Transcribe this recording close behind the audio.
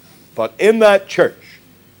But in that church,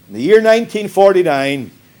 in the year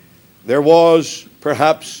 1949, there was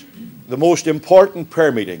perhaps the most important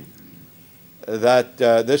prayer meeting that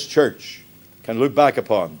this church can look back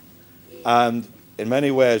upon, and in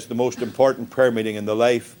many ways the most important prayer meeting in the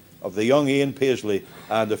life of the young Ian Paisley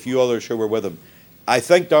and a few others who were with him. I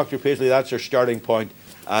think, Dr. Paisley, that's our starting point,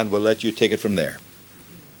 and we'll let you take it from there.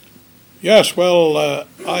 Yes, well,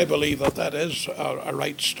 I believe that is a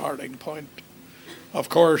right starting point. Of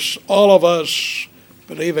course, all of us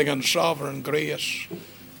believing in sovereign grace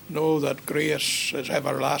know that grace is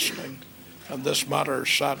everlasting, and this matter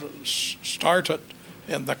started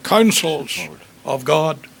in the counsels of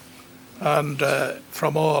God and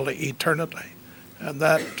from all eternity. And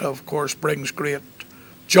that, of course, brings great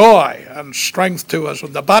joy and strength to us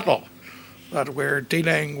in the battle, that we're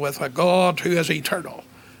dealing with a God who is eternal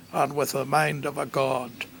and with the mind of a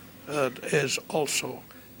God that is also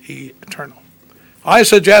eternal. I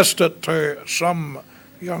suggested to some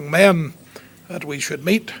young men that we should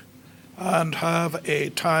meet and have a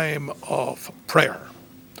time of prayer.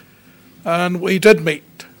 And we did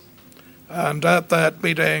meet. And at that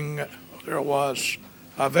meeting, there was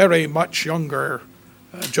a very much younger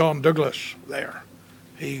John Douglas there.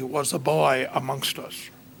 He was a boy amongst us.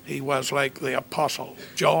 He was like the Apostle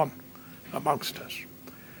John amongst us.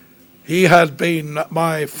 He had been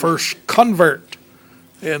my first convert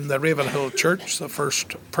in the Ravenhill Church, the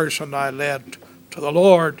first person I led to the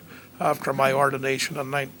Lord after my ordination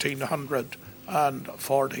in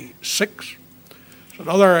 1946.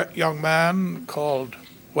 Another young man called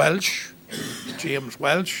Welsh, James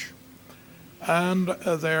Welsh, and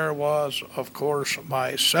there was, of course,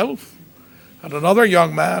 myself, and another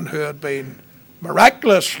young man who had been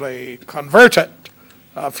miraculously converted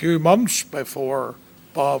a few months before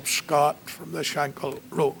Bob Scott from the Shankill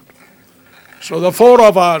Road. So the four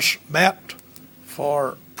of us met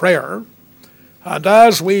for prayer, and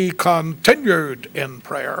as we continued in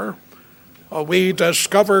prayer, we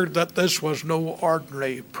discovered that this was no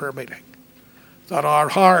ordinary prayer meeting, that our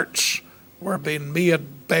hearts were being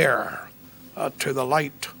made bare to the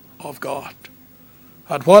light of God.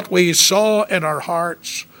 And what we saw in our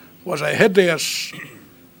hearts was a hideous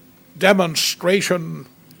demonstration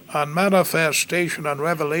and manifestation and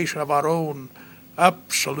revelation of our own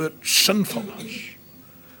absolute sinfulness,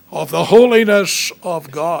 of the holiness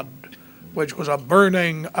of God, which was a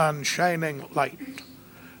burning and shining light,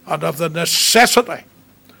 and of the necessity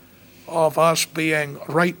of us being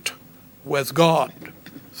right with God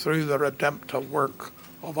through the redemptive work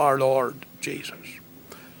of our Lord Jesus.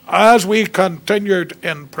 As we continued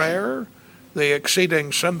in prayer, the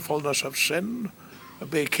exceeding sinfulness of sin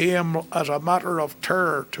became as a matter of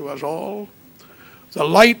terror to us all. The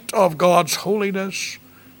light of God's holiness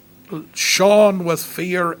shone with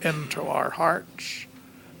fear into our hearts,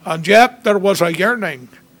 and yet there was a yearning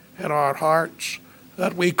in our hearts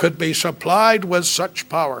that we could be supplied with such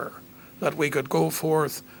power that we could go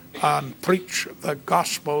forth and preach the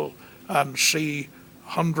gospel and see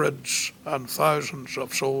hundreds and thousands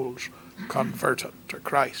of souls converted to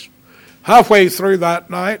Christ. Halfway through that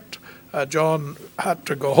night, John had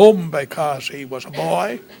to go home because he was a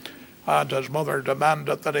boy, and his mother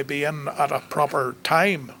demanded that he be in at a proper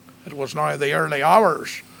time. It was now the early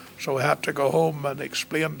hours, so he had to go home and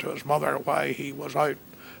explain to his mother why he was out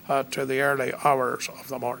to the early hours of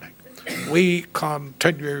the morning. We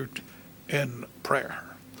continued in prayer.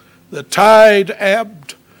 The tide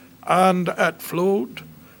ebbed and it flowed.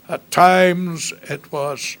 At times it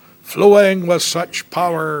was flowing with such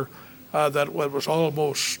power that it was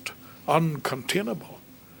almost uncontainable.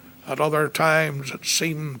 At other times it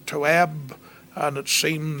seemed to ebb, and it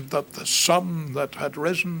seemed that the sun that had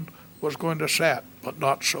risen was going to set, but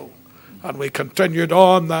not so. And we continued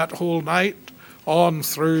on that whole night, on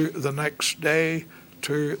through the next day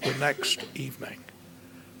to the next evening.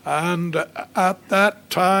 And at that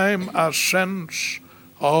time, a sense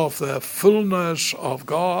of the fullness of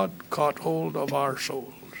God caught hold of our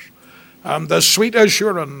souls, and the sweet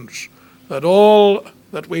assurance that all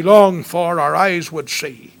that we long for our eyes would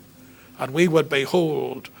see, and we would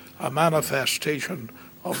behold a manifestation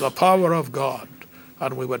of the power of God,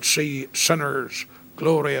 and we would see sinners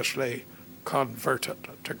gloriously converted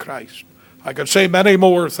to Christ. I could say many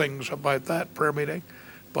more things about that prayer meeting,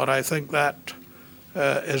 but I think that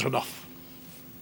is enough.